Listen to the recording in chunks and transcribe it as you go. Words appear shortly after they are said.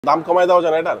দাম কমায় দেওয়া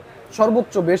যায় না এটার?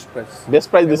 সর্বোচ্চ বেস্ট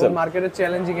প্রাইস দিবেন মার্কেটে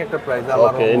চ্যালেঞ্জিং একটা প্রাইস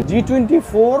আল্লাহর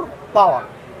G24 পাওয়ার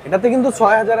এটাতে কিন্তু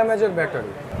 6000 mAh এর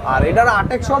ব্যাটারি আর এটার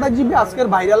 8 জিবি আজকের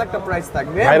ভাইরাল একটা প্রাইস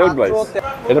থাকবে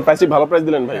এটা প্রাইসই ভালো প্রাইস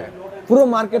দিলেন ভাই পুরো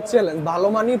মার্কেট চ্যালেঞ্জ ভালো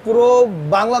মানি পুরো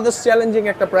বাংলাদেশ চ্যালেঞ্জিং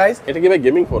একটা প্রাইস এটা কি ভাই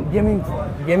গেমিং ফোন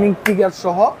গেমিং ফিগার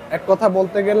সহ এক কথা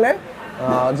বলতে গেলে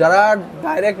যারা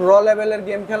ডাইরেক্ট র লেভেলের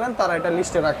গেম খেলেন তারা এটা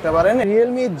লিস্টে রাখতে পারেন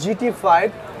realme GT5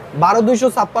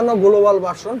 12256 global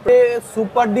version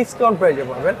super discount প্রাইসে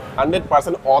পাবেন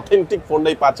 100% অথেন্টিক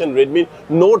ফোনটাই পাচ্ছেন Redmi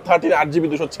Note 13 8GB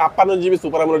 256GB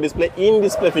super AMOLED display in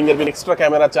display fingerprint extra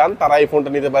camera চান তারা এই ফোনটা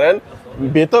নিতে পারেন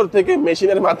ভেতর থেকে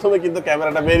মেশিনের মাধ্যমে কিন্তু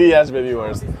ক্যামেরাটা বেরিয়ে আসবে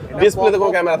ভিউয়ার্স ডিসপ্লেতে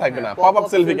কোনো ক্যামেরা থাকবে না pop up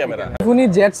selfie camera Symphony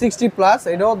Z60 plus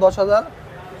এটাও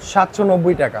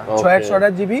 10790 টাকা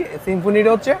 628GB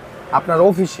Symphonyটা হচ্ছে আপনার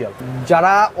অফিশিয়াল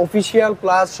যারা অফিশিয়াল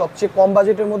প্লাস সবচেয়ে কম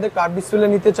বাজেটের মধ্যে কার্ভ ডিসপ্লে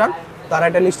নিতে চান তারা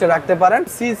এটা লিস্টে রাখতে পারেন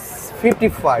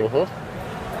C55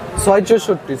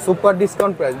 664 সুপার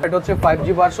ডিসকাউন্ট প্রাইস এটা হচ্ছে 5G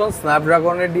version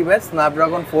স্ন্যাপড্রাগনের device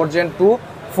Snapdragon 4 Gen 2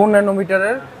 4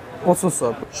 ন্যানোমিটারের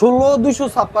processor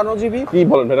 16656GB কি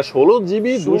বলেন এটা 16GB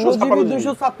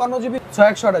 256GB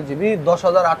 628GB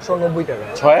 10890 টাকা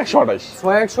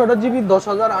 628GB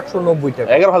 10890 টাকা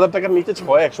 11000 টাকার নিচে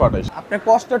 6128 আপনি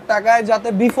কষ্টের টাকায় যাতে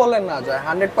বিফলে না যায়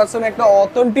 100% একটা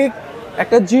অথেন্টিক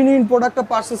একটা জেনুইন প্রোডাক্টটা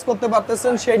পারচেজ করতে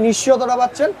পারতেছেন সেই নিশ্চয়তাটা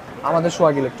পাচ্ছেন আমাদের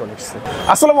সোহাগ ইলেকট্রনিক্সে।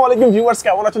 আসসালামু আলাইকুম ভিউয়ার্স,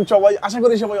 কেমন আছেন সবাই? আশা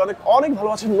করি সবাই অনেক ভালো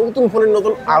আছেন। নতুন ফোনের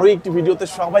নতুন আরো একটি ভিডিওতে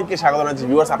সবাইকে স্বাগত জানাচ্ছি।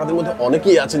 ভিউয়ার্স, আপনাদের মধ্যে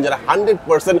অনেকেই আছেন যারা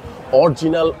 100%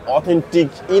 অরিজিনাল অথেন্টিক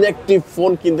ইনঅ্যাক্টিভ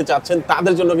ফোন কিনতে চাচ্ছেন,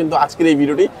 তাদের জন্য কিন্তু আজকের এই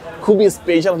ভিডিওটি খুবই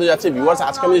স্পেশাল হতে যাচ্ছে। ভিউয়ার্স,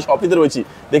 আজকে আমি যে শপটিতে রয়েছি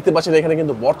দেখতে পাচ্ছেন এখানে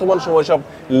কিন্তু বর্তমান সময় সব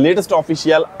latest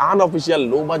official unofficial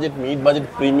low budget mid budget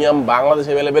premium Bangladesh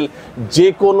available যে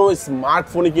কোনো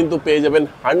স্মার্টফোনই কিন্তু পেয়ে যাবেন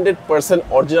 100%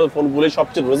 অরিজিনাল ফোনগুলি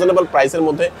সবচেয়ে রিজনেবল প্রাইসের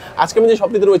মধ্যে। আজকে আমি যে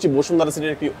শপটিতে রয়েছি বসুন্ধরা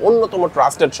সিটির একটি অন্যতম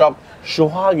ট্রাস্টেড শপ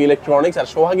সোহাগ ইলেকট্রনিক্স। আর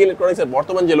সোহাগ ইলেকট্রনিক্সের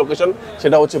বর্তমান যে লোকেশন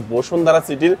সেটা হচ্ছে বসুন্ধরা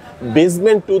সিটির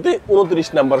বেসমেন্ট 2-তে 29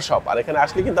 নাম্বার শপ। আর এখানে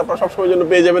আসলে কিন্তু আপনারা সবসময়ের জন্য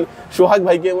পেয়ে যাবেন সোহাগ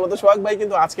ভাইকে। মূলত সোহাগ ভাই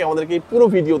কিন্তু আজকে আমাদেরকে এই পুরো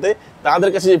ভিডিওতে তাদের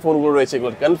কাছে যে ফোনগুলো রয়েছে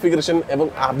এগুলোর কনফিগারেশন এবং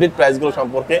আপডেট প্রাইসগুলো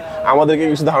সম্পর্কে আমাদেরকে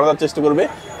কিছু ধারণা দেওয়ার চেষ্টা করবে।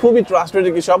 খুবই ট্রাস্টেড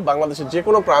একটি শপ, বাংলাদেশের যে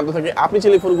কোনো প্রান্ত থেকে আপনি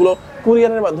চাইলে ফোনগুলো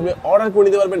কুরিয়ারের মাধ্যমে অর্ডার করে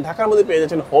নিতে পারবেন। ঢাকার মধ্যে পেয়ে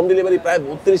যাচ্ছেন হোম ডেলিভারি প্রায়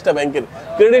 32টা ব্যাংকের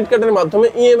ক্রেডিট কার্ডের মাধ্যমে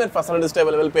ইএমআই ফ্যাসিলিটিস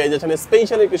অ্যাভেলেবল পেয়ে যাচ্ছেন।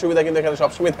 স্পেশাল একটি সুবিধা কিন্তু এখানে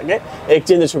সবসময় থাকে,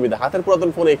 এক্সচেঞ্জের সুবিধা। হাতের পুরাতন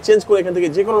ফোন এক্সচেঞ্জ করে এখান থেকে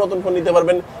যে কোনো নতুন ফোন নিতে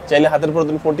পারবেন। চাইলে হাতের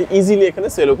পুরাতন ফোনটি ইজিলি এখানে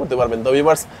সেলও করতে পারবেন। তো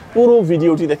ভিউয়ার্স, পুরো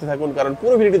ভিডিওটি দেখতে থাকুন, কারণ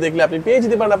পুরো ভিডিওটি দেখলে আপনি পেয়ে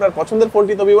যেতে পারেন আপনার পছন্দের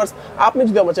ফোনটি। তো ভিউয়ার্স, আপনি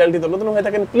যদি আমার চ্যানেলটিতে নতুন হয়ে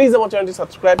থাকেন প্লিজ আমার চ্যানেলটি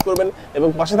সাবস্ক্রাইব করবেন এবং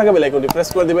পাশে থাকা বেল আইকনটি প্রেস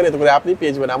করে দিবেন, এতে করে আপনি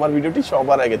পেয়ে যাবেন আমার ভিডিওটি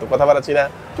সবার আগে। তো কথা বাড়াচ্ছি না,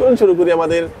 চলুন শুরু করি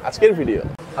আমাদের আজকের ভিডিও।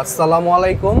 আসসালামু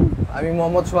আলাইকুম, আমি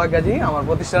মোহাম্মদ সোহাগ গাজী, আমার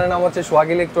প্রতিষ্ঠানের নাম হচ্ছে সোহাগ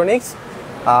ইলেকট্রনিক্স।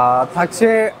 থাকছে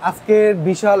আজকের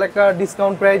বিশাল একটা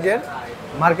ডিসকাউন্ট প্রাইজের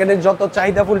মার্কেটের যত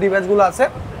চাহিদাফুল ডিভাইসগুলো আছে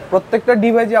প্রত্যেকটা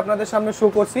ডিভাইসই আপনাদের সামনে শো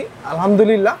করছি।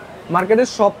 আলহামদুলিল্লাহ মার্কেটের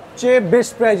সবচেয়ে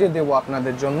বেস্ট প্রাইজে দেবো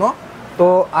আপনাদের জন্য। তো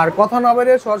আর কথা না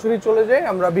বেরিয়ে সরাসরি চলে যাই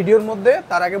আমরা ভিডিওর মধ্যে।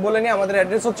 তার আগে বলে নিই আমাদের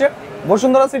অ্যাড্রেস হচ্ছে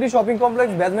Bashundhara city shopping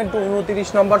complex basement 2 29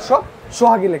 নম্বর শপ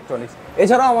সোহাগ ইলেকট্রনিক্স।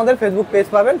 এছাড়াও আমাদের ফেসবুক পেজ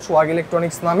পাবেন সোহাগ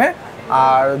ইলেকট্রনিক্স নামে।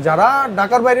 আর যারা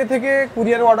ঢাকার বাইরে থেকে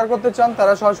কুরিয়ারে অর্ডার করতে চান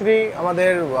তারা সরাসরি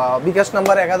আমাদের বিকাশ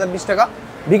নাম্বার 1020 টাকা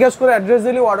বিকাশ করে অ্যাড্রেস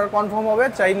দিলে অর্ডার কনফার্ম হবে।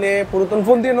 চাইলে পুরাতন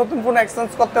ফোন দিয়ে নতুন ফোন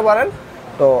এক্সচেঞ্জ করতে পারেন।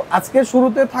 তো আজকের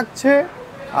শুরুতে থাকছে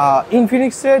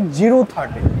ইনফিনিক্সের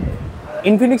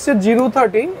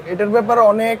G30। এটার ব্যাপারে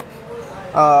অনেক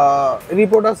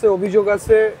রিপোর্ট আছে, অভিযোগ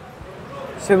আছে,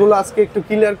 সেগুলো আজকে একটু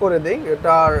ক্লিয়ার করে দেই।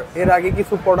 এর আগে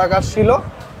কিছু প্রোডাক্ট আসছিল,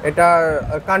 এটার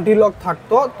কান্ট্রি লক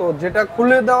থাকতো, তো যেটা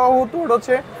খুলে দেওয়া হতো ওটা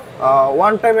হচ্ছে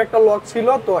ওয়ান টাইম একটা লক ছিল।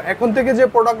 তো এখন থেকে যে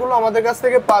প্রোডাক্টগুলো আমাদের কাছ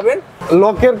থেকে পাবেন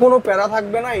লকের কোনো প্যারা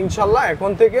থাকবে না ইনশাল্লাহ।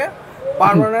 এখন থেকে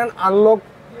permanent unlock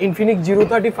Infinix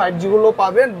G30 5G গুলো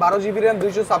পাবেন। 12GB RAM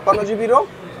 256GB ROM,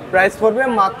 price পড়বে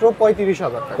মাত্র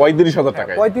 35,000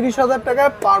 টাকা। 35,000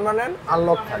 টাকায় পার্মানেন্ট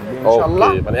আনলক থাকবে ইনশাআল্লাহ।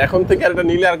 মানে এখন থেকে আর এটা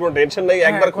নিলে আর কোনো টেনশন নাই,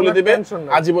 একবার খুলে দিবেন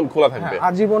আজীবন খোলা থাকবে,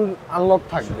 আজীবন আনলক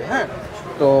থাকবে। হ্যাঁ,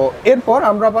 তো এরপর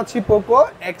আমরা পাচ্ছি পোকো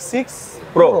X6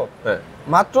 Pro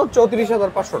মাত্র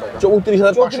 34,500 টাকা।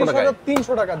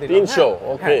 34,300 টাকা দিলাম। 300,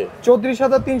 ওকে,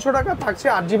 34,300 টাকা থাকছে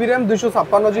 8GB RAM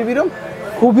 256GB ROM।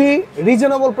 খুবই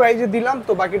রিজনেবল প্রাইসে দিলাম,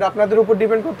 তো বাকিটা আপনাদের উপর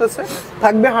ডিপেন্ড করতেছে।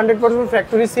 থাকবে 100%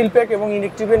 ফ্যাক্টরি সিল প্যাক এবং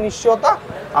ইনঅ্যাক্টিভের নিশ্চয়তা।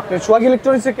 আপনি সোহাগ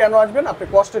ইলেকট্রনিক্সে কেন আসবেন? আপনি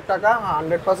কষ্টের টাকা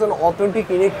 100% অথেন্টিক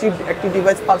ইনঅ্যাক্টিভ একটি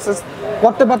ডিভাইস পারচেজ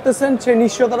করতে পারতেছেন, সেই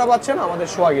নিশ্চয়তাটা পাচ্ছেন আমাদের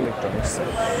সোহাগ ইলেকট্রনিক্সে।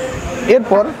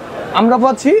 এরপর আমরা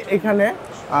পাচ্ছি এখানে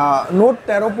Note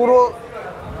 13 Pro,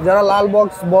 যারা লাল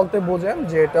বক্স বলতে বোঝেন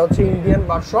যে এটা হচ্ছে ইন্ডিয়ান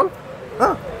ভার্সন।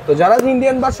 হ্যাঁ, তো যারা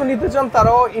ইন্ডিয়ান ভার্সন নিতে চান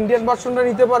তারাও ইন্ডিয়ান ভার্সনটা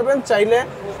নিতে পারবেন, চাইলে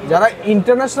যারা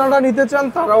ইন্টারন্যাশনালটা নিতে চান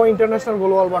তারাও ইন্টারন্যাশনাল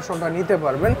গ্লোবাল ভার্সনটা নিতে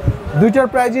পারবেন। দুইটার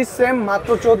প্রাইসই সেম, মাত্র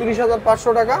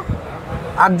 34,500 টাকা,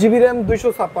 8GB র্যাম,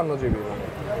 256GB।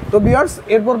 তো ভিউয়ার্স,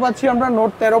 এরপর পাচ্ছি আমরা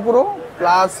note 13 pro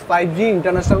plus 5G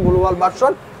international global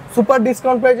version, super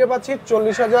discount প্রাইসে পাচ্ছি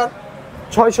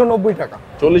 40,690 টাকা।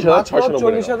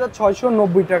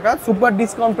 40,690 টাকা সুপার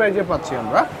ডিসকাউন্ট প্রাইসে পাচ্ছি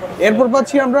আমরা। এরপর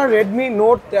পাচ্ছি আমরা Redmi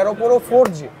note 13 pro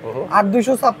 4G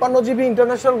 8/256GB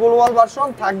international global version,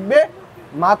 থাকবে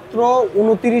মাত্র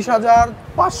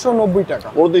 29,590 টাকা।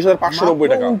 29,590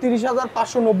 টাকা,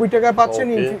 29,590 টাকায় পাচ্ছেন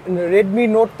Redmi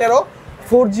note 13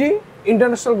 4G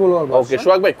international global version. ওকে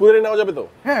সোহাগ ভাই, কুরিয়ারে নেওয়া যাবে তো?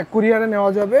 হ্যাঁ, কুরিয়ারে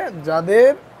নেওয়া যাবে। যাদের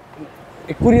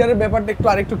কুরিয়ারের ব্যাপারটা একটু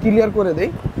আরেকটু ক্লিয়ার করে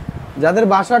দেই, যাদের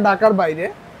বাসা ঢাকার বাইরে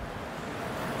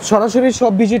সরাসরি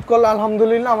সব ভিজিট করলে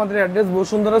আলহামদুলিল্লাহ আমাদের address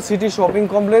Bashundhara city shopping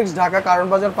complex, Dhaka কারণ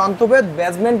বাজার পান্থপথ,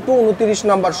 বেসমেন্ট 2, 29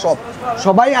 নাম্বার শপ।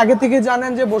 সবাই আগে থেকে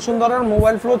জানেন যে বসুন্ধরার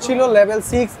মোবাইল ফ্লো ছিল লেভেল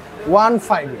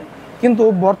 615 এ, কিন্তু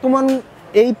বর্তমান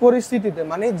এই পরিস্থিতিতে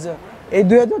মানে এই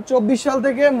 2024 সাল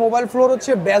থেকে মোবাইল ফ্লোর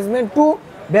হচ্ছে বেসমেন্ট 2,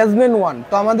 বেসমেন্ট 1।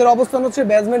 তো আমাদের অবস্থান হচ্ছে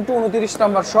বেসমেন্ট 2, 29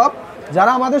 নাম্বার শপ।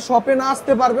 যারা আমাদের শপে না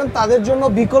আসতে পারবেন তাদের জন্য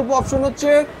বিকল্প অপশন হচ্ছে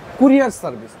কুরিয়ার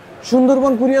সার্ভিস।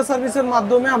 সুন্দরবন কুরিয়ার সার্ভিসের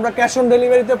মাধ্যমে আমরা ক্যাশ অন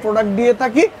ডেলিভারিতে প্রোডাক্ট দিয়ে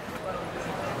থাকি।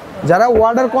 যারা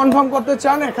অর্ডার কনফার্ম করতে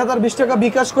চান 1020 টাকা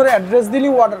বিকাশ করে অ্যাড্রেস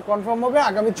দিলেই অর্ডার কনফার্ম হবে।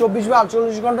 আগামী 24 বা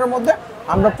 48 ঘন্টার মধ্যে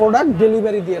আমরা প্রোডাক্ট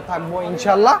ডেলিভারি দিয়ে থাকবো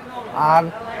ইনশাল্লাহ। আর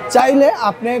চাইলে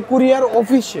আপনি কুরিয়ার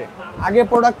অফিসে আগে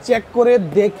প্রোডাক্ট চেক করে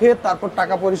দেখে তারপর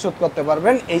টাকা পরিশোধ করতে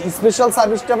পারবেন। এই স্পেশাল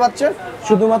সার্ভিসটা পাচ্ছেন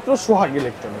শুধুমাত্র সোহাগ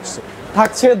ইলেকট্রনিক্সে।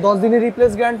 থাকছে 10 দিনের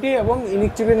রিপ্লেস গ্যারান্টি এবং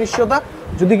ইলেকট্রিকের নিশ্চয়তা।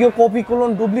 যদি কেউ কপি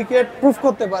কোলন ডুপ্লিকেট প্রুফ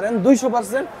করতে পারেন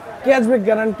 200% ক্যাশব্যাক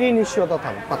গ্যারান্টি নিশ্চয়তা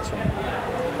পাচ্ছেন।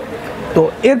 তো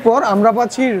এরপর আমরা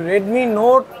পাচ্ছি Redmi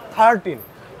note 13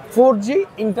 4G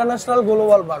international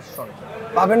global version.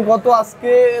 পাবেন কত?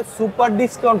 আজকে সুপার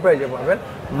ডিসকাউন্ট প্রাইসে পাবেন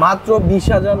মাত্র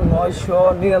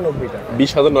 20,999 টাকা।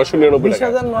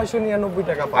 20,999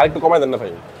 টাকা। আরেকটু কমাই দেন না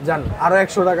ভাই। জান, আরো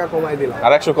 100 টাকা কমাই দিলাম।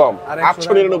 আর 100 কম,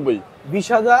 899।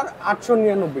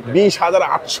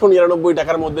 20,899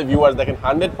 টাকার মধ্যে ভিউয়ার্স দেখেন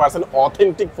 100%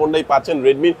 অথেন্টিক ফোনটাই পাচ্ছেন।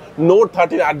 Redmi Note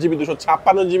 13 8GB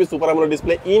 256GB super AMOLED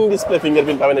display, in display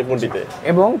fingerprint পাবেন এই ফোনটিতে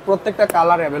এবং প্রত্যেকটা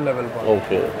কালার अवेलेबल পাবেন।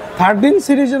 ওকে, 13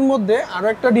 সিরিজের মধ্যে আরো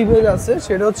একটা ডিভাইস আছে,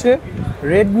 সেটা হচ্ছে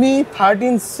Redmi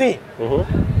 13C।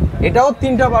 এটাও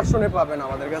 3টা ভার্সনে পাবেন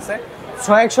আমাদের কাছে।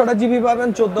 6/128GB পাবেন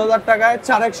 14,000 টাকায়,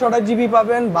 4/128GB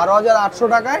পাবেন 12,800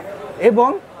 টাকায় এবং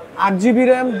 8GB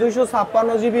র্যাম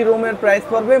 256GB রোমের প্রাইস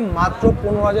পড়বে মাত্র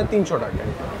 15,300 টাকায়।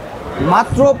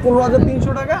 মাত্র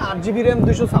 15,300 টাকা, 8GB র্যাম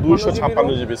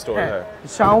 256GB স্টোর। হ্যাঁ,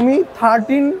 Xiaomi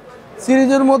 13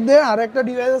 সিরিজের মধ্যে আরেকটা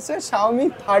ডিভাইস আছে Xiaomi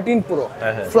 13 Pro,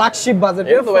 ফ্ল্যাগশিপ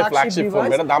বাজেটের ফ্ল্যাগশিপ ফোন।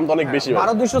 এটা দাম তো অনেক বেশি,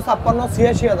 12,256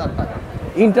 86,000 টাকা।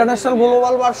 International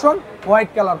global version, white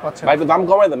colour পাচ্ছেন। ভাই একটু দাম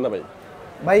কমাই দেন না ভাই।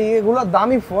 ভাই এগুলো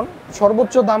দামি ফোন,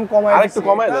 সর্বোচ্চ দাম কমায় আরেকটু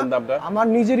কমায় দেন দামটা। আমার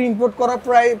নিজের ইম্পোর্ট করা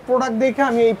প্রোডাক্ট দেখে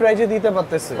আমি এই প্রাইসে দিতে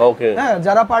পারতেছি। ওকে, হ্যাঁ,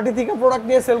 যারা পার্টি থেকে প্রোডাক্ট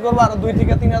নিয়ে সেল করবে আরো 2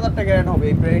 থেকে 3,000 টাকা অ্যাড হবে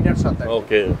এই প্রাইসের সাথে।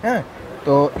 ওকে, হ্যাঁ,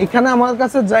 তো এখানে আমার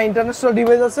কাছে যা ইন্টারন্যাশনাল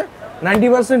ডিভাইস আছে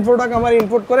 90% প্রোডাক্ট আমার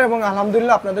ইম্পোর্ট করে এবং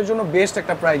আলহামদুলিল্লাহ আপনাদের জন্য বেস্ট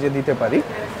একটা প্রাইসে দিতে পারি।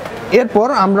 এরপর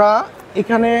আমরা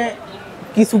এখানে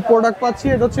কিছু প্রোডাক্ট পাচ্ছি।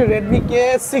 এটা হচ্ছে Redmi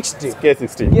K60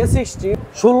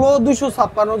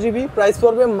 16/256GB, প্রাইস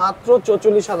পড়বে মাত্র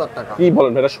 44,000 টাকা। কি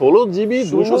বলেন এটা? 16GB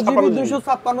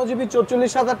 256GB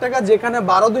 44,000 টাকা, যেখানে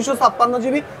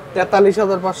 12/256GB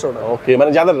 43,500 টাকা। ওকে,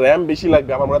 মানে যাদের র‍্যাম বেশি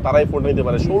লাগবে আমার মনে হয় তারাই ফোন নিতে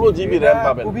পারে। 16GB র‍্যাম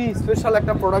পাবেন। খুবই স্পেশাল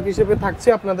একটা প্রোডাক্ট হিসেবে থাকছে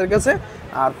আপনাদের কাছে।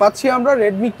 আর পাচ্ছি আমরা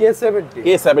Redmi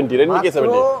K70 Redmi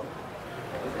K70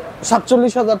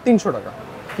 47,300 টাকা।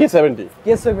 K70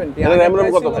 এর RAM ROM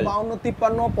কত ভাই?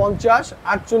 52 53 50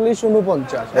 48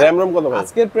 49। RAM ROM কত ভাই?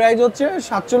 আজকের প্রাইস হচ্ছে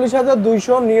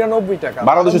 47,299 টাকা।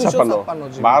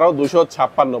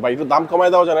 12,256 ভাই, একটু দাম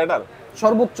কমায় দাও জানা এটার।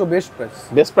 সর্বোচ্চ বেস্ট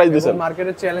প্রাইস দিবেন।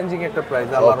 মার্কেটে চ্যালেঞ্জিং একটা প্রাইস,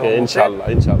 ওকে ইনশাআল্লাহ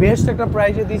বেস্ট একটা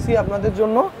প্রাইসে দিছি আপনাদের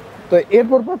জন্য। তো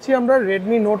এরপর পাচ্ছি আমরা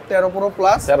Redmi Note 13 Pro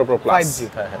Plus 5G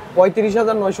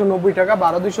 35,990 টাকা,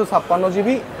 12/256GB।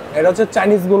 এটা হচ্ছে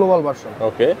চাইনিজ গ্লোবাল ভার্সন।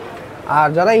 ওকে, আর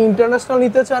যারা ইন্টারন্যাশনাল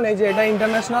নিতে চান, এই যে এটা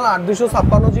ইন্টারন্যাশনাল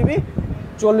 8/256GB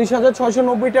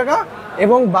 40,690 টাকা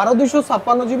এবং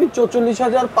 12/256GB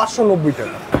 44,590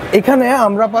 টাকা। এখানে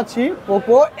আমরা পাচ্ছি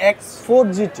Poco X4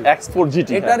 GT।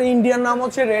 এটার ইন্ডিয়ান নাম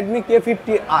হচ্ছে Redmi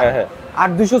K50i।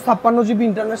 8/256GB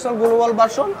international global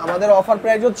version. আমাদের অফার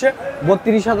প্রাইস হচ্ছে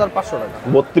 32,500 টাকা।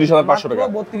 32,500 টাকা,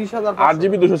 32,500,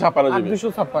 8GB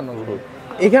 256GB।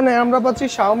 এখানে আমরা পাচ্ছি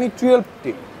Xiaomi 12T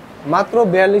মাত্র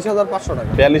 42,500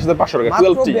 টাকা। 42,500 টাকা,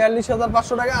 12T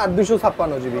 42,500 টাকা,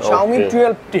 8/256GB Xiaomi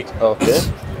 12T। ওকে,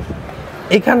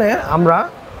 এখানে আমরা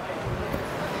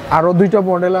আরো দুইটা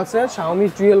মডেল আছে Xiaomi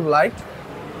 12 Lite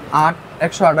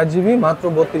 128GB মাত্র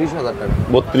 32,000 টাকা।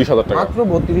 32,000 টাকা, মাত্র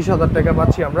 32,000 টাকা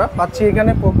পাচ্ছি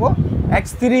এখানে Poco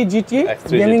X3 GT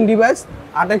gaming device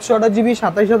 128GB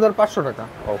 27,500 টাকা।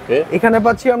 ওকে, এখানে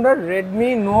পাচ্ছি আমরা Redmi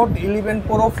Note 11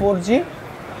 Pro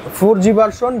 4G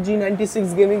version G96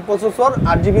 gaming processor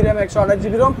 8GB RAM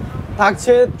 128GB ROM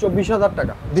থাকছে 24,000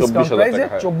 টাকা ডিসকাউন্ট প্রাইসে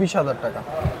 24,000 টাকা।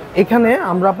 এখানে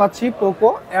আমরা পাচ্ছি Poco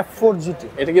F4 GT।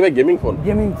 এটা কি ভাই গেমিং ফোন?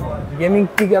 গেমিং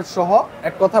ফিগার সহ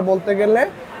এক কথা বলতে গেলে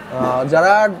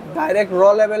যারা ডাইরেক্ট র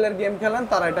লেভেলের গেম খেলেন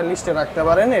তারা এটা লিস্টে রাখতে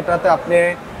পারেন। এটাতে আপনি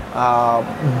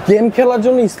গেম খেলার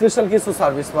জন্য স্পেশাল কিছু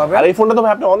সার্ভিস পাবেন। আর এই ফোনটা তো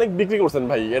ভাই আপনি অনেক বিক্রি করছেন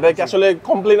ভাই, এটা কি আসলে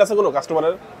কমপ্লেইন আছে কোনো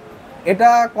কাস্টমারের? এটা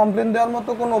কমপ্লেইন দেওয়ার মতো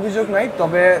কোনো অভিযোগ নাই,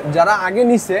 তবে যারা আগে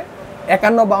নিছে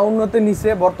 51-52 তে নিছে,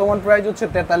 বর্তমান প্রাইস হচ্ছে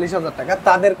 43,000 টাকা,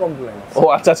 তাদের কমপ্লেইন। ও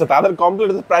আচ্ছা আচ্ছা, তাদের কমপ্লেইন,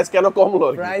 প্রাইস কেন কমলো?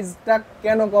 প্রাইসটা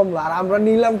কেন কমলো আর আমরা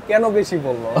নিলাম কেন বেশি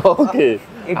বললো? ওকে,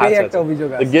 এটাই একটা অভিযোগ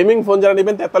আছে। গেমিং ফোন যারা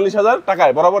নেবেন 43,000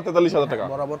 টাকায়, বরাবর 43,000 টাকা,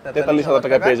 বরাবর 43,000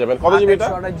 টাকায় পেয়ে যাবেন। কত জিবি এটা?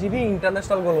 128GB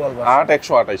international global version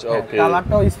 8/128। ওকে,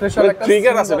 কালারটাও স্পেশাল একটা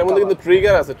ট্রিগার আছে, এর মধ্যে কিন্তু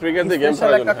ট্রিগার আছে, ট্রিগার দিয়ে গেম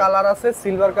খেলার জন্য একটা কালার আছে,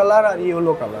 সিলভার কালার আর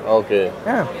ইয়েলো কালার। ওকে,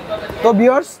 হ্যাঁ। তো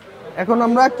ভিউয়ার্স, এখন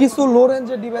আমরা কিছু লো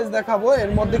রেঞ্জের ডিভাইস দেখাবো।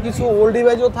 এর মধ্যে কিছু ওল্ড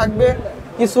ডিভাইসও থাকবে,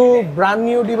 কিছু ব্র্যান্ড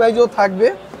নিউ ডিভাইসও থাকবে।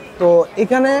 তো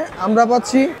এখানে আমরা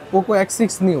পাচ্ছি Poco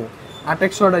X6 নিউ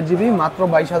 8/128GB মাত্র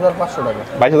 22,500 টাকা।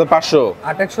 22,500?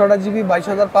 8/128GB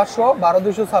 22,500,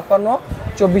 12,256,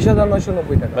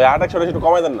 24,990 টাকা। ভাই 8/128 একটু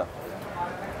কমাই দেন না।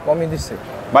 কমই দিচ্ছে,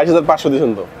 22,500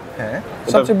 দিছেন তো? হ্যাঁ,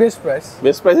 সবচেয়ে বেস্ট প্রাইস।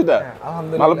 বেস্ট প্রাইস এটা?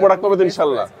 আলহামদুলিল্লাহ, ভালো প্রোডাক্ট পাবেন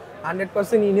ইনশাআল্লাহ।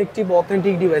 100% ইনঅ্যাকটিভ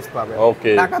অথেন্টিক ডিভাইস পাবে।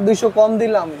 ওকে, টাকা 200 কম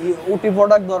দিলাম, ওটি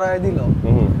প্রোডাক্ট ধরায় দিল,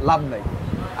 লাভ নাই।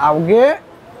 আগে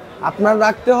আপনার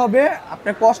রাখতে হবে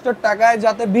আপনার কষ্টের টাকায়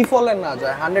যাতে বিফলে না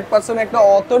যায়। 100% একটা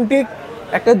অথেন্টিক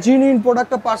একটা জেনুইন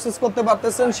প্রোডাক্টটা পারচেজ করতে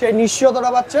পারতেছেন, সেই নিশ্চয়তাটা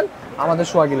পাচ্ছেন আমাদের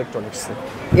সোহাগ ইলেকট্রনিক্সে।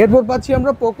 এরপর পাচ্ছি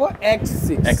আমরা Poco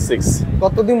X6।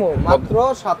 কত দিমো? মাত্র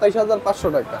 27,500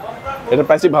 টাকা। এটা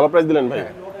প্রাইস ভালো প্রাইস দিলেন ভাই।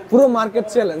 পুরো মার্কেট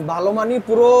চ্যালেঞ্জ, ভালো মানি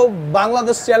পুরো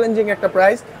বাংলাদেশ চ্যালেঞ্জিং একটা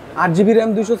price. 8GB RAM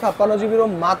 256GB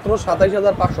ROM মাত্র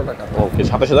 27,500 টাকা। ওকে,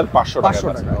 27,500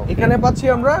 টাকা। এখানে পাচ্ছি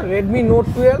আমরা Redmi Note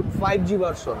 12 5G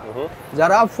ভার্সন।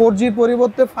 যারা 4G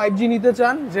পরিবর্তে 5G নিতে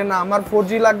চান, যে না আমার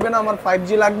 4G লাগবে না, আমার 5G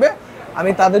লাগবে,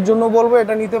 আমি তাদের জন্য বলবো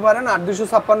এটা নিতে পারেন।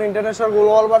 8,256 ইন্টারন্যাশনাল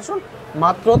গ্লোবাল ভার্সন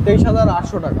মাত্র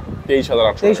 23,800 টাকা।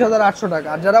 23,800 টাকা।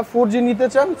 আর যারা 4G নিতে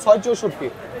চান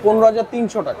 664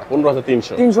 15,300 টাকা।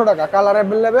 15,300 টাকা, কালার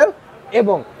অ্যাভেলেবেল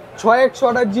এবং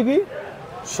 6/128GB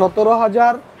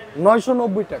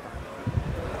 17,990 টাকা।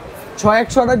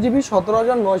 6/128GB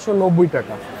 17,990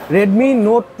 টাকা। Redmi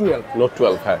Note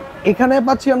 12। হ্যাঁ, এখানে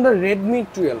পাচ্ছি আমরা Redmi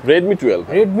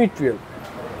 12।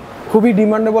 খুবই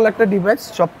ডিমান্ডেবল একটা ডিভাইস,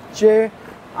 সবচেয়ে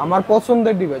আমার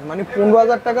পছন্দের ডিভাইস, মানে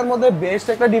 15,000 টাকার মধ্যে বেস্ট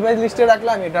একটা ডিভাইস লিস্টে রাখলে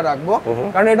আমি এটা রাখবো।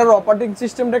 কারণ এটার অপারেটিং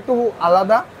সিস্টেমটা একটু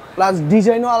আলাদা, প্লাস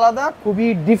ডিজাইনও আলাদা, খুবই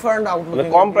ডিফারেন্ট আউটলুক।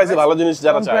 কম প্রাইসে ভালো জিনিস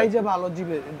যারা চায়, কম প্রাইসে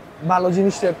ভালো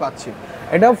জিনিসটা পাচ্ছি।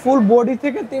 এটা ফুল বডি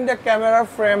থেকে 3টা ক্যামেরার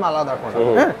ফ্রেম আলাদা করা,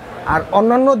 হ্যাঁ। আর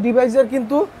অন্যান্য ডিভাইসের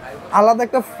কিন্তু আলাদা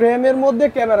একটা ফ্রেমের মধ্যে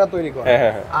ক্যামেরা তৈরি করা,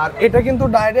 আর এটা কিন্তু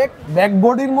ডাইরেক্ট ব্যাক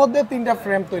বডির মধ্যে 3টা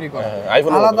ফ্রেম তৈরি করা,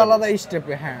 আলাদা আলাদা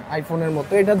স্টেপে। হ্যাঁ, আইফোনের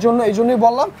মতো। এটার জন্য এই জন্যই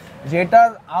বললাম যে এটার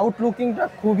আউটলুকিংটা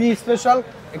খুবই স্পেশাল,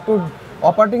 একটু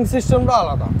অপারেটিং সিস্টেমটা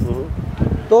আলাদা।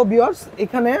 তো ভিউয়ার্স,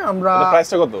 এখানে আমরা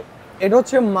প্রাইসটা কত? এটা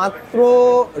হচ্ছে মাত্র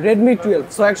Redmi 12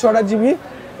 6/128GB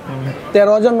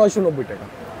 13,990 টাকা।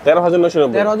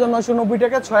 13,990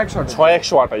 টাকা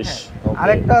 6/128।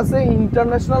 আরেকটা আছে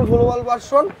ইন্টারন্যাশনাল গ্লোবাল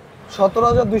ভার্সন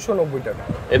 17,290 টাকা।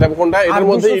 এটা কোনটা? এটার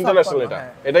মধ্যে ইন্টারন্যাশনাল,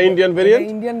 এটা ইন্ডিয়ান ভেরিয়েন্ট,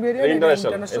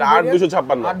 ইন্টারন্যাশনাল। এটা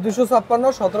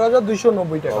 8,256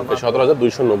 17,290 টাকা। ওকে,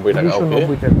 17,290 টাকা। ওকে,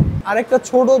 আরেকটা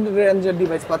ছোট রেঞ্জের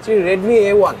ডিভাইস পাচ্ছি Redmi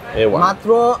A1 মাত্র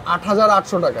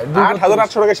 8,800 টাকায়।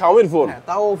 8,800 টাকায় Xiaomi ফোন,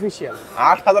 তাও অফিশিয়াল।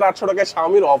 8,800 টাকায়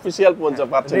Xiaomi অফিশিয়াল ফোন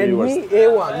পাচ্ছেন viewers. Redmi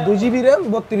A1 2GB RAM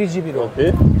 32GB ROM। ওকে,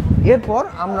 এরপর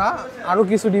আমরা আরো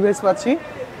কিছু ডিভাইস পাচ্ছি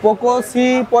Poco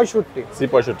C65।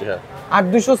 হ্যাঁ,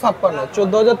 8,256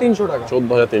 14,300 টাকা।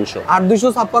 14,300।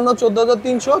 8,256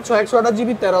 14,300 6/128GB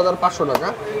 13,500 টাকা।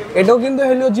 এটাও কিন্তু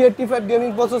Helio G85 gaming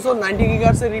processor, 90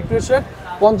 GHz এর রিফ্রেশ রেট,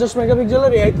 50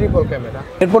 মেগাপিক্সেলের AI ট্রিপল ক্যামেরা।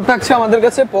 এরপর থাকছে আমাদের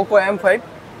কাছে Poco M5,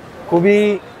 খুবই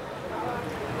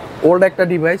ওল্ড একটা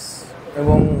ডিভাইস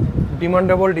এবং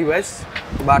ডিমান্ডেবল ডিভাইস,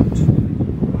 বাট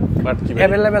কি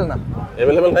অ্যাভেলেবেল না।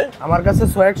 अवेलेबल নাই আমার কাছে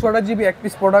 6/128GB এক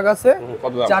পিস প্রোডাক্ট আছে,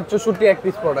 464 এক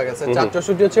পিস প্রোডাক্ট আছে।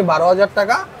 464 হচ্ছে 12,000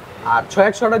 টাকা, আর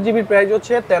 6/128 জিবির প্রাইস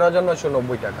হচ্ছে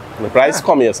 13,990 টাকা। প্রাইস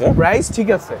কমই আছে, প্রাইস ঠিক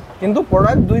আছে, কিন্তু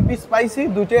প্রোডাক্ট দুই পিস পাইছি,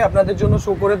 দুইটাই আপনাদের জন্য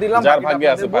শো করে দিলাম, যার ভাগ্যে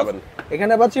আছে পাবেন।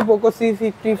 এখানে পাচ্ছি পোকো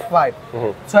C55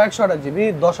 6/128 জিবি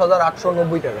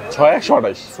 10,890 টাকা।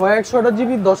 6/128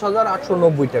 জিবি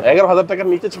 10,890 টাকা, 11,000 টাকার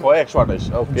নিচে 6/128।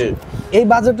 ওকে, এই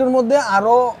বাজেটের মধ্যে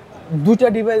আরো দুইটা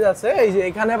ডিভাইস আছে। এই যে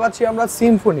এখানে পাচ্ছি আমরা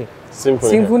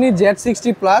সিম্ফনি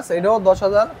Z60 প্লাস, এটাও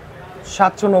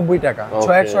 10,790 টাকা।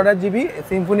 6/128 জিবি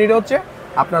সিম্ফনিটা হচ্ছে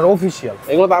আপনার অফিশিয়াল,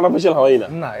 এগুলো তো আনঅফিশিয়াল হয় না।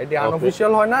 না, এটা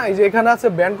আনঅফিশিয়াল হয় না। এই যে এখানে আছে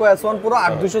ব্যান্ডকো S1 Pro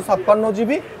 8/256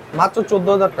 জিবি মাত্র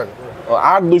 14,000 টাকা।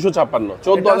 8/256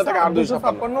 14,000 টাকা,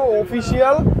 8/256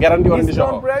 অফিশিয়াল, গ্যারান্টি ওয়ারেন্টি সহ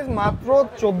প্রাইস মাত্র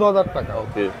 14,000 টাকা।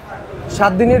 ওকে,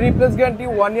 7 দিনের রিপ্লেস গ্যারান্টি,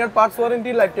 1 ইয়ার parts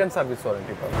warranty, life time service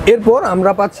warranty. এরপর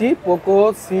আমরা পাচ্ছি পোকো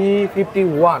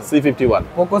C51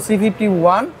 পোকো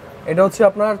C51, এটা হচ্ছে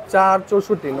আপনার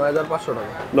 464 9,500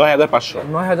 টাকা।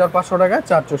 9,500 টাকা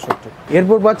 464।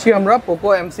 এরপর পাচ্ছি আমরা পোকো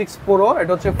M6 Pro,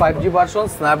 এটা হচ্ছে 5G version,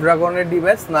 স্ন্যাপড্রাগনের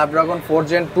device, Snapdragon 4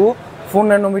 Gen 2 4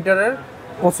 ন্যানোমিটারের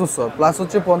processor, plus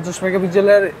হচ্ছে 50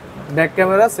 মেগাপিক্সেলের ব্যাক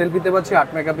ক্যামেরা, সেলফিতে পাচ্ছি 8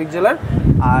 মেগাপিক্সেলের।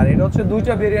 আর এটা হচ্ছে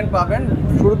দুইটা ভেরিয়েন্ট পাবেন।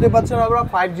 শুরুতে পাচ্ছেন আমরা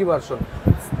 5G ভার্সন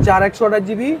 4/128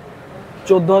 জিবি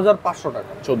 14,500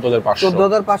 টাকা,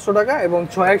 14,500 টাকা, এবং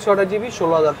 6/128 জিবি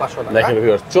 16,500 টাকা। দেখেন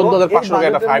ভিউয়ার্স, 14,500 টাকা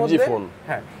একটা 5G ফোন।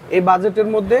 হ্যাঁ, এই বাজেটের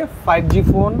মধ্যে 5G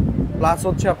ফোন, প্লাস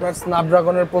হচ্ছে আপনার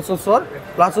স্ন্যাপড্রাগনের প্রসেসর,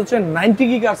 প্লাস হচ্ছে 90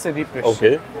 GHz এর রিফ্রেশ।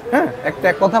 ওকে, হ্যাঁ, একটা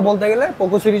কথা বলতে গেলে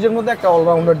পোকো সিরিজের মধ্যে একটা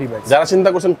অলরাউন্ডার ডিভাইস। যারা চিন্তা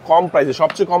করছেন কম প্রাইসে,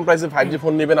 সবচেয়ে কম প্রাইসে 5G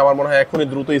ফোন নেবেন, আমার মনে হয় এখনই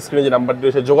দ্রুত স্ক্রিনে যে নাম্বারটি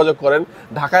রয়েছে যোগাযোগ করেন।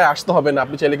 ঢাকায় আসতে হবে না,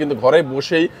 আপনি চাইলে কিন্তু ঘরে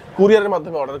বসেই কুরিয়ারের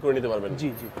মাধ্যমে অর্ডার করে নিতে পারবেন। জি।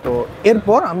 তো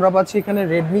এরপর আমরা পাচ্ছি এখানে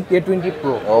Redmi K20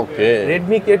 Pro। ওকে,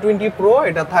 Redmi K20 Pro,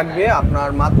 এটা থাকবে আপনার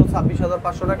মাত্র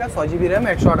 26,500 টাকা, 6GB RAM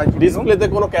 128 GB। ডিসপ্লেতে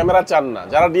কোনো ক্যামেরা চান না,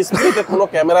 যারা ডিসপ্লেতে কোনো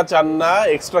ক্যামেরা চান না,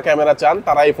 এক্সট্রা ক্যামেরা চান,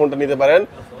 তারা এই ফোনটা নিতে পারেন।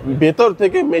 ভেতর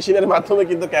থেকে মেশিনের মাধ্যমে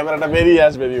কিন্তু ক্যামেরাটা বেরিয়ে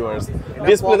আসবে ভিউয়ার্স,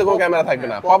 ডিসপ্লেতে কোনো ক্যামেরা থাকবে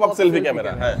না, পপ আপ সেলফি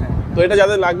ক্যামেরা। হ্যাঁ, তো এটা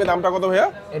যাদের লাগবে, দামটা কত ভাইয়া?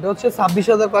 এটা হচ্ছে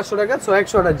 26,500 টাকা,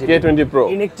 6/128 জিবি K20 Pro।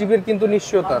 ইনএক্টিভের কিন্তু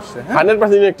নিশ্চয়তা আসছে,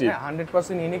 100% ইনএক্টিভ।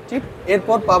 100% ইনএক্টিভ।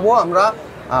 এরপর পাবো আমরা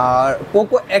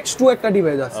পোকো X2 একটা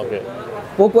ডিভাইস আছে। ওকে,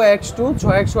 Poco X2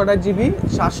 6/128 GB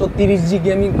 730G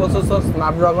gaming processor,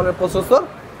 স্ন্যাপড্রাগনের processor,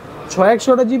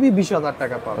 6/128 GB 20,000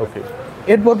 টাকা পাবো। ওকে,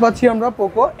 এরপর পাচ্ছি আমরা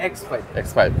Poco X5।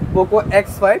 Poco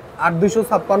X5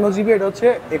 8/256 GB, এটা হচ্ছে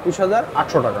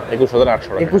 21,800 টাকা।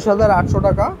 21,800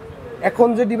 টাকা। এখন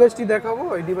যে ডিভাইসটি দেখাবো,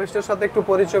 এই ডিভাইসটার সাথে একটু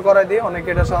পরিচয় করাই দিই, অনেকে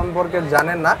এটা সম্পর্কে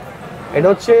জানেন না। এটা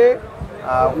হচ্ছে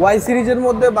Y সিরিজের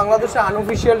মধ্যে বাংলাদেশে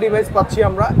আনঅফিশিয়াল ডিভাইস পাচ্ছি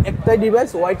আমরা, একটাই ডিভাইস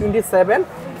Y27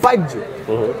 5G।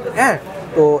 হ্যাঁ,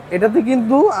 তো এটাতে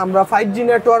কিন্তু আমরা 5G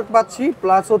নেটওয়ার্ক পাচ্ছি,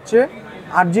 প্লাস হচ্ছে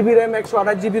 8GB RAM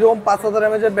 128GB ROM 5000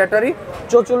 mAh এর ব্যাটারি,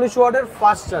 44 ওয়াটের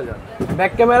ফাস্ট চার্জার,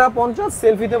 ব্যাক ক্যামেরা 50,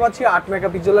 সেলফিতে পাচ্ছি 8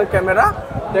 মেগাপিক্সেলের ক্যামেরা।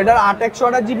 তো এটার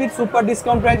 8/128GB সুপার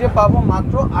ডিসকাউন্ট প্রাইসে পাবো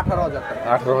মাত্র 18,000 টাকা।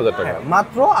 18,000 টাকা,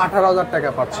 মাত্র 18,000 টাকা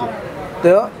পাচ্ছি।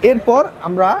 তো এরপর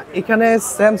আমরা এখানে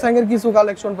স্যামসাং এর কিছু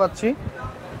কালেকশন পাচ্ছি।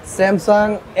 স্যামসাং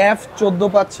F14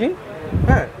 পাচ্ছি।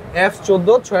 হ্যাঁ,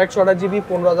 F14 6/128GB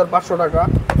 15,500 টাকা।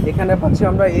 এখানে পাচ্ছি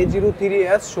আমরা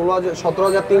A03s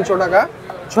 17,300 টাকা,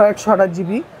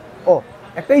 6/128GB। ও,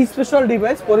 একটা স্পেশাল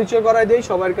ডিভাইস পরিচয় করাই দেই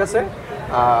সবার কাছে,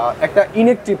 একটা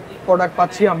ইনএক্টিভ প্রোডাক্ট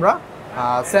পাচ্ছি আমরা,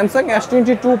 Samsung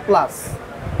S22 plus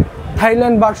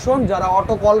Thailand version. যারা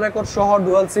অটো কল রেকর্ড সহ,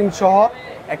 ডুয়াল সিম সহ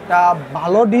একটা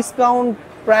ভালো ডিসকাউন্ট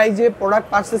প্রাইজে প্রোডাক্ট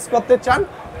পারচেস করতে চান,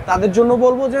 তাদের জন্য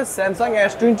বলবো যে স্যামসাং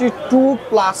S22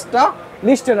 প্লাসটা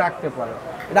লিস্টে রাখতে পারেন।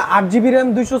 এটা 8GB RAM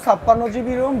 256GB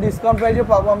ROM, discount প্রাইসে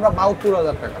পাবো আমরা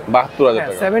 72,000 টাকা। 72,000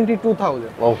 টাকা,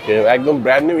 72,000। ওকে, একদম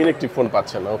ব্র্যান্ড নিউ ইলেকট্রিক ফোন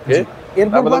পাচ্ছেন। ওকে,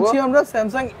 এরপর পাচ্ছি আমরা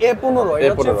স্যামসাং A15,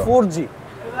 এটা হচ্ছে 4G,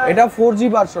 এটা 4G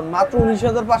ভার্সন, মাত্র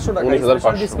 19,500 টাকা,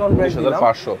 স্পেশাল ডিসকাউন্ট প্রাইস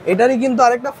 19,500। এটারই কিন্তু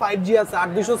আরেকটা 5G আছে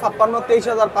 8/256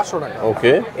 23,500 টাকা।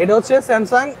 ওকে, এটা হচ্ছে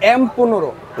স্যামসাং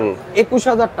M15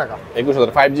 21,000 টাকা।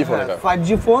 21,000 5G ফোন, এটা 5G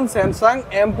phone Samsung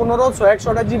M15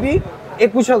 6/128GB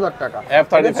 21,000 টাকা।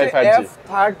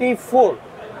 F34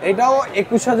 এটাও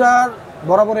 21,000,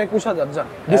 বরাবর 21,000 জান,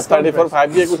 F34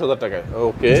 5G 21,000 টাকায়।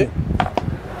 ওকে,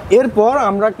 এরপর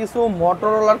আমরা কিছু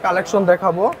মোটরোলার কালেকশন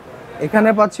দেখাবো। এখানে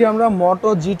পাচ্ছি আমরা মোটো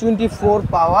G24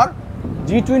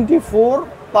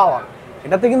 পাওয়ার,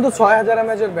 এটাতে কিন্তু 6000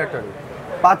 mAh এর ব্যাটারি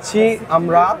পাচ্ছি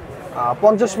আমরা,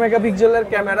 50 মেগাপিক্সেলের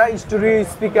ক্যামেরা, স্টুডিও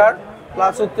স্পিকার,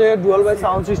 প্লাস হচ্ছে ডুয়াল বাই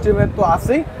সাউন্ড সিস্টেমের তো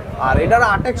আছেই। আর এটার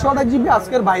 8/128GB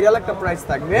আজকের ভাইরাল একটা প্রাইস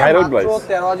থাকবে, মাত্র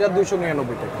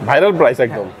 13,299 টাকা। ভাইরাল প্রাইস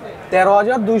একদম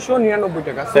 13,299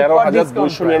 টাকা,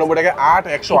 13,299 টাকা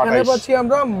 8/128। এখানে পাচ্ছি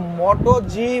আমরা মোটো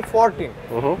G14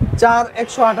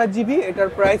 4/128GB, এটার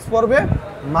প্রাইস পড়বে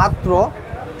মাত্র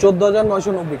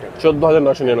 14,990 টাকা।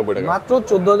 14,999 টাকা, মাত্র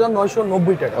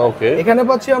 14,990 টাকা। ওকে, এখানে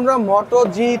পাচ্ছি আমরা মোটো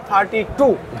G32,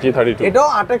 এটাও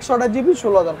 8/128 জিবি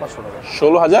 16,500 টাকা।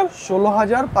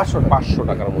 16,500 টাকা, 500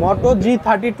 টাকার মধ্যে মোটো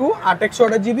G32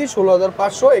 8/128 জিবি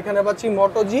 16,500। এখানে পাচ্ছি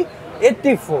মোটো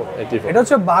G84, এটা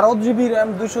হচ্ছে 12 জিবি র্যাম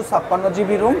 256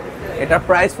 জিবি রোম। এটা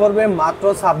প্রাইস পড়বে মাত্র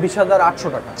 26,800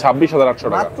 টাকা। 26,800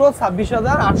 টাকা, মাত্র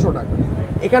 26,800 টাকা।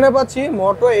 এখানে পাচ্ছি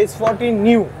মোটো S40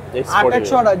 নিউ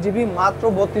 8/128 জিবি মাত্র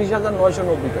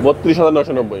 32,990 টাকা।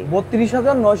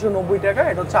 32,990 টাকা।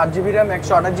 এটা হচ্ছে 8 জিবি র্যাম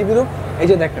 128 জিবি রোম। এই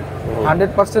যে দেখেন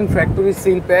 100% ফ্যাক্টরি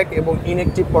সিল প্যাক এবং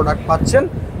ইনঅ্যাক্টিভ প্রোডাক্ট পাচ্ছেন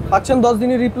 10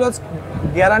 দিনের রিপ্লেস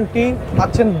গ্যারান্টি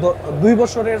পাচ্ছেন, 2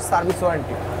 বছরের সার্ভিস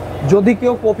ওয়ারেন্টি। যদি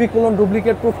কেউ কপি ক্লোন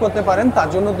ডুপ্লিকেট প্রুফ করতে পারেন তার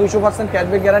জন্য 200%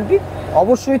 ক্যাশব্যাক গ্যারান্টি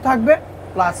অবশ্যই থাকবে।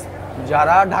 প্লাস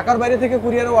যারা ঢাকার বাইরে থেকে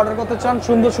কুরিয়ারে অর্ডার করতে চান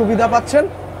সুন্দর সুবিধা পাচ্ছেন।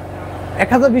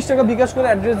 1020 টাকা বিকাশ করে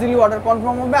অ্যাড্রেস দিলে অর্ডার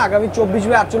কনফার্ম হবে। আগামী 24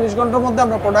 বা 48 ঘন্টার মধ্যে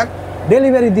আমরা প্রোডাক্ট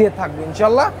ডেলিভারি দিয়ে থাকবো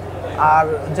ইনশাল্লাহ। আর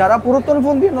যারা পুরাতন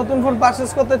ফোন দিয়ে নতুন ফোন পারচেজ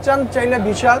করতে চান চাইলে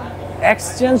বিশাল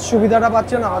এক্সচেঞ্জ সুবিধাটা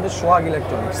পাচ্ছেন আমাদের সোহাগ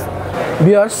ইলেকট্রনিক্স।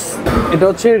 ভিউয়ার্স, এটা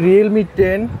হচ্ছে Realme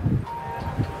 10,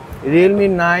 Realme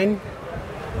 9,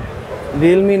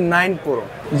 Realme 9 Pro।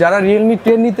 যারা Realme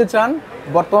 10 নিতে চান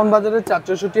বর্তমান বাজারে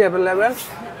 464 অ্যাভেলেবেল।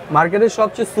 মার্কেটের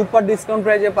সবচেয়ে সুপার ডিসকাউন্ট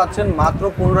প্রাইসে পাচ্ছেন মাত্র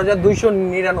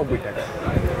 15,299 টাকা।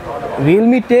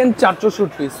 Realme 10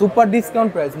 464 সুপার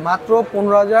ডিসকাউন্ট প্রাইস মাত্র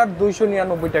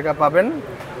 15,299 টাকা পাবেন।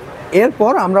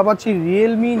 এরপর আমরা পাচ্ছি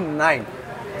Realme 9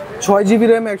 6 GB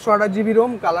RAM 128 GB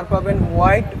ROM. Colour পাবেন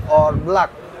হোয়াইট আর ব্ল্যাক,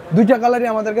 দুইটা কালারই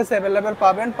আমাদের কাছে অ্যাভেলেবেল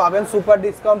পাবেন সুপার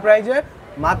ডিসকাউন্ট প্রাইসে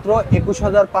মাত্র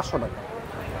 21,500 টাকা।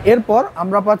 এরপর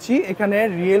আমরা পাচ্ছি এখানে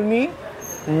Realme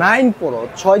 9 Pro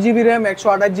 6 GB RAM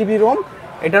 128 GB ROM.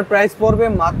 এটার প্রাইস পড়বে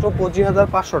মাত্র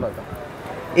 25,500 টাকা।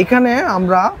 এখানে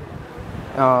আমরা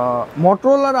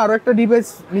মোটরোলার আরও একটা ডিভাইস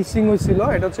মিসিং হয়েছিল,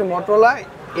 এটা হচ্ছে Motorola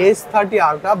S30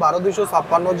 Ultra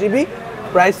 1256 GB.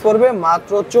 Price পড়বে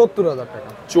মাত্র 74,000 টাকা।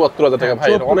 74,000 টাকা ভাই,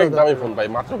 অনেক দামি ফোন ভাই,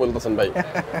 মাত্র বলতেছেন ভাই।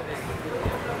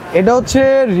 এটা হচ্ছে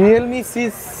Realme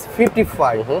C55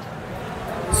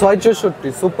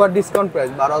 664 super discount price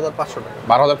 12,500 টাকা।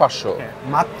 12,500,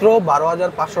 মাত্র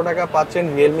 12,500 টাকা পাচ্ছেন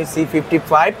Realme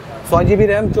C55 6 GB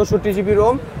RAM 64 GB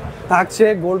ROM. থাকছে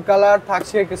গোল্ড কালার,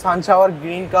 থাকছে সানশাওয়ার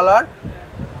গ্রিন কালার,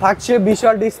 থাকছে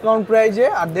বিশাল ডিসকাউন্ট প্রাইজে।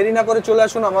 আর দেরি না করে চলে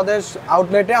আসুন আমাদের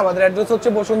আউটলেটে। আমাদের অ্যাড্রেস হচ্ছে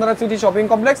Bashundhara city shopping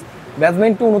complex,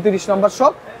 basement 29 নম্বর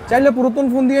শপ। চাইলে পুরাতন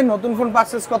ফোন দিয়ে নতুন ফোন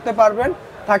পারচেজ করতে পারবেন,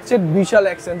 থাকছে বিশাল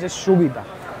এক্সচেঞ্জের সুবিধা।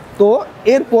 তো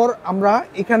এরপর আমরা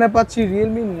এখানে পাচ্ছি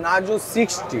Realme Narzo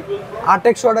 60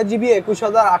 8/128 জিবি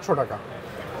 21,800 টাকা।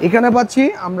 এখানে পাচ্ছি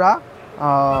আমরা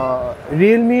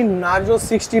Realme Narzo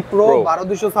 60 Pro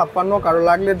 12,256, কারো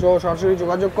লাগলে সরাসরি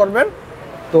যোগাযোগ করবেন।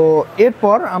 তো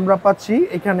এরপর আমরা পাচ্ছি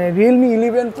এখানে Realme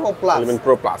 11 Pro Plus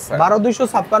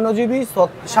 12,256 জিবি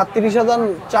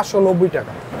 37,490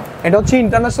 টাকা। এটা হচ্ছে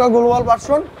ইন্টারন্যাশনাল গ্লোবাল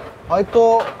ভার্সন। হয়তো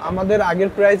আমাদের আগের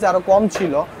প্রাইস আরো কম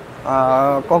ছিল,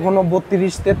 কখনো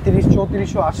 32, 33,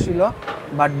 34 আসছিল,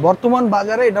 বাট বর্তমান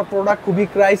বাজারে এটা প্রোডাক্ট খুবই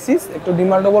ক্রাইসিস, একটু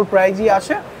ডিমান্ডেবল প্রাইজই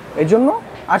আসে। এই জন্য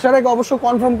আসার আগে অবশ্যই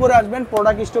কনফার্ম করে আসবেন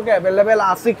প্রোডাক্ট স্টকে অ্যাভেলেবেল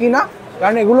আছে কিনা,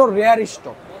 কারণ এগুলো রেয়ার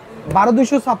স্টক।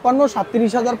 12,256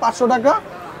 37,500 টাকা।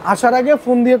 আসার আগে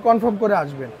ফোন দিয়ে কনফার্ম করে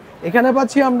আসবেন। এখানে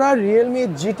পাচ্ছি আমরা Realme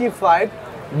GT5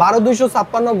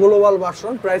 12,256 global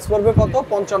version. Price পড়বে কত?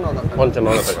 55,000 টাকা।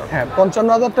 55,000 টাকা, হ্যাঁ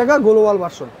 55,000 টাকা গ্লোবাল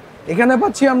ভার্সন। এখানে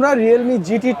পাচ্ছি আমরা Realme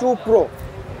GT2 Pro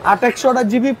 8/128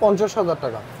 জিবি 50,000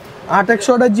 টাকা।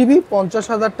 8/128 জিবি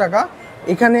 50,000 টাকা।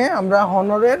 এখানে আমরা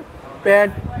হনরের প্যাড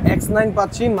X9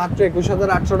 পাচ্ছি মাত্র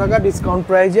 21,800 টাকা ডিসকাউন্ট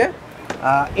প্রাইজে।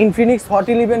 ইনফিনিক্স হট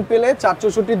 11 পেলে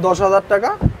 464 10,000 টাকা।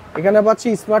 এখানে পাচ্ছি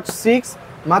স্মার্ট 6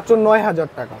 মাত্র 9,000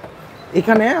 টাকা।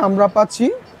 এখানে আমরা পাচ্ছি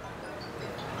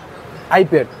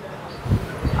আইপ্যাড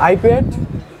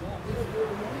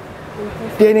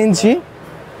 10 ইঞ্চি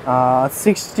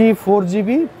 64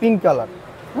 জিবি পিঙ্ক কালার।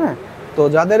 হ্যাঁ, তো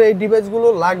যাদের এই ডিভাইসগুলো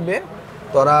লাগবে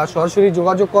তারা সরাসরি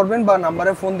যোগাযোগ করবেন বা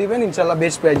নাম্বারে ফোন দিবেন, ইনশাল্লাহ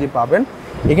বেস্ট প্রাইজে পাবেন।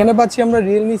 এখানে পাচ্ছি আমরা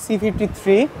Realme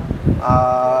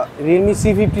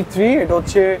C53 এটা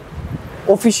হচ্ছে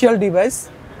অফিসিয়াল ডিভাইস,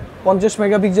 50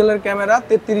 মেগাপিক্সেলের ক্যামেরা,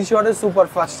 33 ওয়াটের সুপার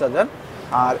ফাস্ট চার্জার।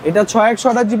 আর এটা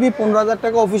 6/128 জিবি 15,000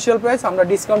 টাকা অফিসিয়াল প্রাইস। আমরা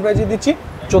ডিসকাউন্ট প্রাইসে দিচ্ছি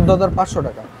 14,500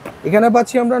 টাকা। এখানে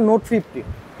পাচ্ছি আমরা Note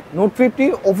 50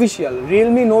 অফিসিয়াল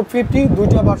Realme Note 50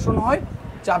 দুইটা ভার্সন হয়,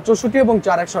 464 এবং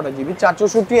 4/128 জিবি।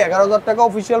 464 11,000 টাকা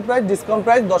অফিসিয়াল প্রাইস, ডিসকাউন্ট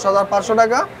প্রাইস 10,500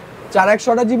 টাকা।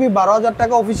 4/128 জিবি 12,000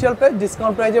 টাকা অফিসিয়াল প্রাইস,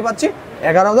 ডিসকাউন্ট প্রাইসে পাচ্ছি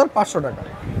 11,500 টাকা।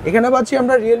 এখানে পাচ্ছি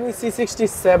আমরা Realme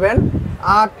C67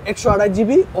 8/128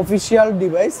 GB official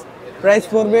device. Price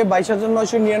পড়বে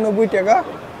 22,999 টাকা।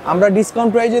 আমরা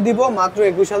ডিসকাউন্ট প্রাইজে দিব মাত্র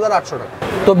 21800 টাকা।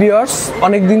 তো ভিউয়ার্স,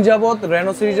 অনেক দিন যাবত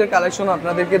রেনো সিরিজের কালেকশন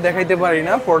আপনাদেরকে দেখাইতে পারি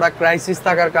না প্রোডাক্ট ক্রাইসিস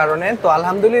থাকার কারণে। তো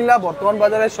আলহামদুলিল্লাহ বর্তমান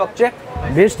বাজারে সবচেয়ে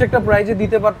বেস্ট একটা প্রাইজে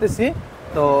দিতে পারতেছি।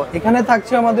 তো এখানে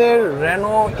থাকছে আমাদের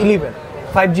Reno 11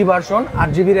 5G version,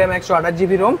 8GB RAM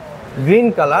 128GB Rome, green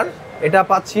colour. এটা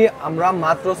পাচ্ছি আমরা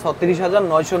মাত্র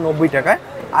 36990 টাকায়,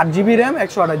 8GB র্যাম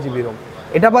 128GB রোম।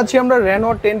 এটা পাচ্ছি আমরা রেনো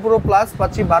 10 প্রো প্লাস,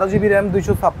 পাচ্ছি 12GB র্যাম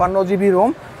 256GB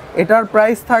রোম। এটার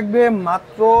প্রাইস থাকবে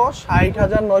মাত্র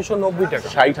 60990 টাকা,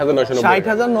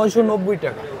 60990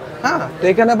 টাকা। হ্যাঁ, তো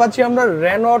এখানে পাচ্ছি আমরা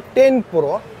রেনো 10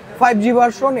 প্রো 5G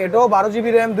ভার্সন, এটাও 12GB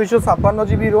র্যাম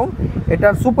 256GB রোম।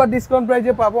 এটার সুপার ডিসকাউন্ট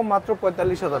প্রাইসে পাবো মাত্র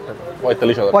 45000 টাকা,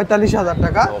 45000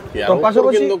 টাকা। তো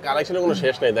পাশাপাশি কিন্তু কালেকশনের কোনো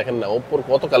শেষ নাই, দেখেন না ওপর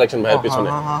কত কালেকশন ভাইয়ের পিছনে।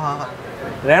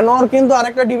 রেনোর কিন্তু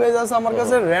আরেকটা ডিভাইস আছে আমার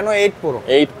কাছে, রেনো 8 প্রো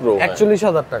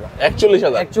 41000 টাকা,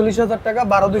 41000 টাকা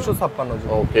 12256GB।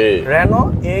 ওকে, রেনো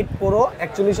 8 প্রো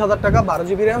 41000 টাকা,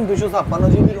 12GB র্যাম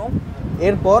 256GB রোম।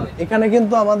 এরপর এখানে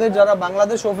কিন্তু আমাদের যারা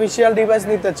বাংলাদেশ অফিসিয়াল ডিভাইস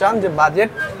নিতে চান, যে বাজেট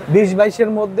 20-22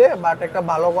 এর মধ্যে বাট একটা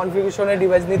ভালো কনফিগারেশনের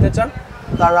ডিভাইস নিতে চান,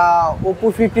 তারা Oppo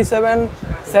 57,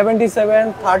 77,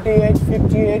 38,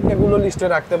 58 এগুলো লিস্টে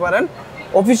রাখতে পারেন।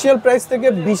 অফিসিয়াল প্রাইস থেকে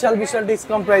বিশাল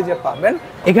ডিসকাউন্ট প্রাইসে পাবেন।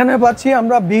 এখানে পাচ্ছি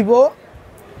আমরা ভিভো,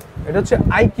 এটা হচ্ছে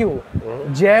IQ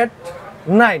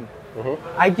Z9,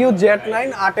 IQ Z9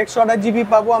 8/128GB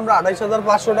পাবো আমরা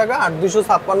 28500 টাকা,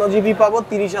 8256GB পাবো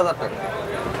 30000 টাকা।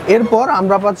 এরপর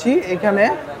আমরা পাচ্ছি এখানে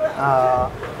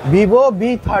ভিভো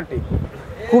V30,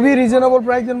 খুবই রিজনেবল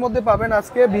প্রাইসের মধ্যে পাবেন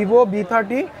আজকে। ভিভো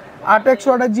V30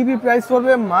 8/128GB প্রাইস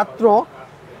পড়বে মাত্র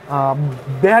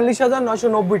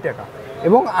 42990 টাকা,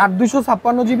 এবং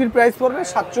 8256GB প্রাইস পড়বে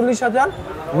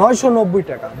 47990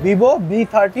 টাকা। Vivo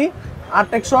V30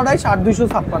 8/128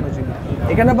 8256GB।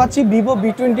 এখানে পাচ্ছি ভিভো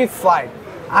V25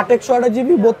 8/128GB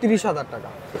 32000 টাকা।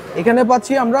 এখানে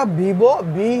পাচ্ছি আমরা Vivo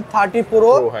V30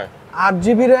 pro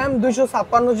 8GB RAM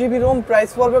 256GB Rome, price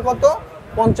পড়বে কত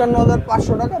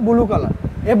 55500 টাকা, ব্লু কালার।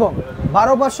 এবং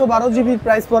 12512GB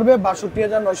প্রাইস পড়বে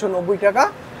 62990 টাকা,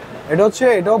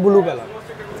 এটাও ব্লু কালার।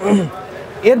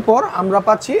 এরপর আমরা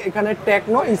পাচ্ছি এখানে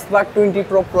Tecno Spark 20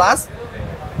 pro plus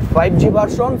 5G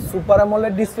version, super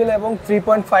AMOLED display এবং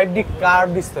 3.5D কার্ভ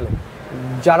ডিসপ্লে।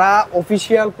 যারা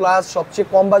অফিসিয়াল প্লাস সবচেয়ে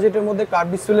কম বাজেটের মধ্যে কার্ভ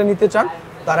ডিসপ্লে নিতে চান,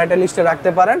 তারা এটা লিস্টে রাখতে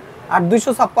পারেন। আর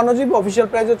 256GB অফিসিয়াল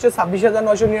প্রাইস হচ্ছে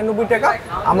 26999 টাকা,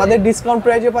 আমাদের ডিসকাউন্ট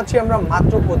প্রাইসে পাচ্ছি আমরা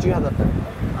মাত্র 25000 টাকা।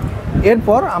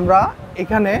 এরপর আমরা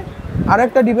এখানে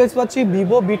আরেকটা ডিভাইস পাচ্ছি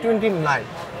ভিভো V29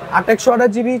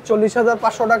 8/128GB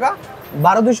 40500 টাকা,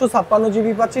 12256GB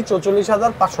পাচ্ছি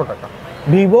 44500 টাকা,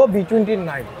 ভিভো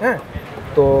V29। হ্যাঁ,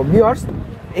 তো ভিউয়ার্স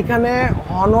এখানে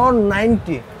হনর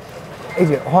 90, এই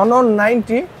যে হনর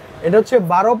 90, এটা হচ্ছে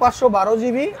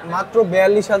 12512GB মাত্র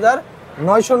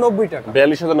 42990 টাকা,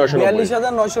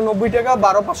 42990 টাকা,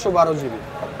 12512GB।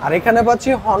 আর এখানে পাচ্ছি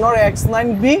হনর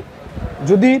X9B,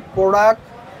 যদি প্রোডাক্ট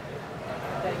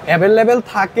অ্যাভেলেবেল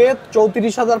থাকে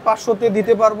 34500-তে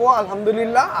দিতে পারবো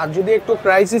আলহামদুলিল্লাহ। আর যদি একটু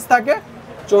ক্রাইসিস থাকে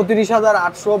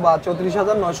 34800 বা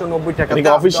 34990 টাকা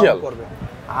অফিসিয়াল করবে।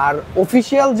 আর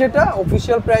অফিসিয়াল যেটা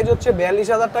অফিসিয়াল প্রাইস হচ্ছে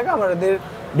 42000 টাকা, আমাদের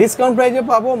ডিসকাউন্ট প্রাইসে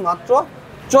পাবো মাত্র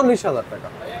 40000 টাকা।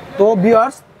 তো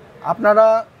ভিউয়ার্স, আপনারা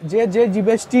যে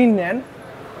ডিভাইসটি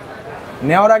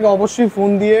নেওয়ার আগে অবশ্যই ফোন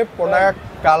দিয়ে প্রোডাক্ট,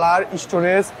 কালার,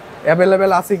 স্টোরেজ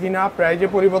অ্যাভেলেবেল আছে কিনা, প্রাইজে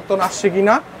পরিবর্তন আসছে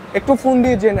কিনা একটু ফোন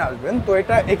দিয়ে জেনে আসবেন। তো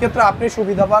এটা এক্ষেত্রে আপনি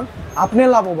সুবিধা পান, আপনি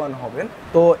লাভবান হবেন।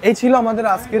 তো এই ছিল আমাদের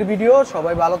আজকের ভিডিও।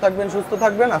 সবাই ভালো থাকবেন, সুস্থ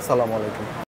থাকবেন। আসসালামু আলাইকুম।